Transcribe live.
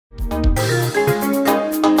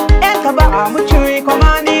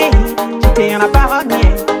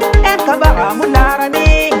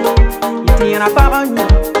tira parogna,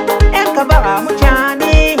 e cabara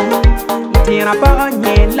muciani, tira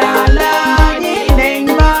parogna, la la, ni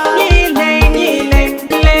lengua, ni leng, ni leng,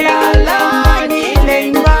 la la, ni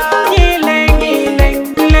lengua, ni leng, ni leng,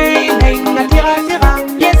 ni leng, tira tira,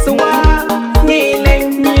 yes wa, ni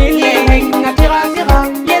leng, ni leng, tira tira,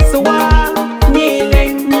 yes wa, ni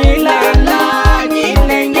leng, ni la la, ni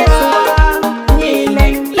leng, yes wa, ni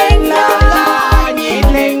leng, leng la la, ni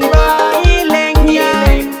leng wa, ni leng, ni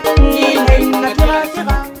leng, tira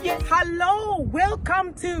tira. Hello,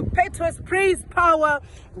 welcome to PETUA's Praise Power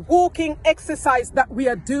walking exercise that we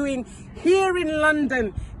are doing here in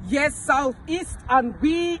London, yes, Southeast, and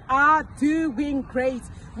we are doing great.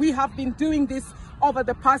 We have been doing this over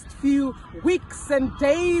the past few weeks and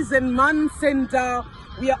days and months, and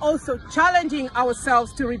we are also challenging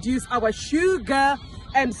ourselves to reduce our sugar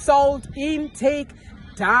and salt intake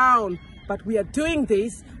down. But we are doing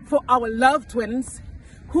this for our loved ones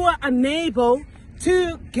who are unable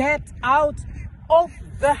to get out of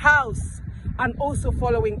the house, and also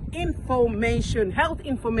following information, health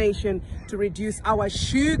information, to reduce our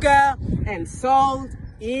sugar and salt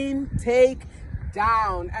intake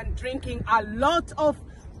down, and drinking a lot of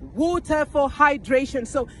water for hydration.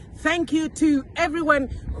 So thank you to everyone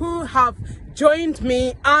who have joined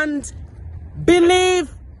me, and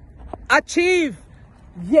believe, achieve.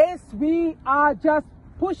 Yes, we are just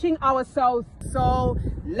pushing ourselves. So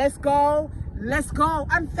let's go. Let's go.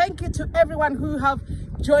 And thank you to everyone who have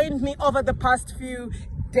joined me over the past few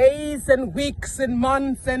days and weeks and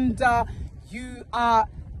months, and you are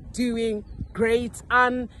doing great.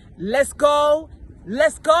 And let's go.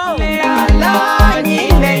 Let's go. Yes,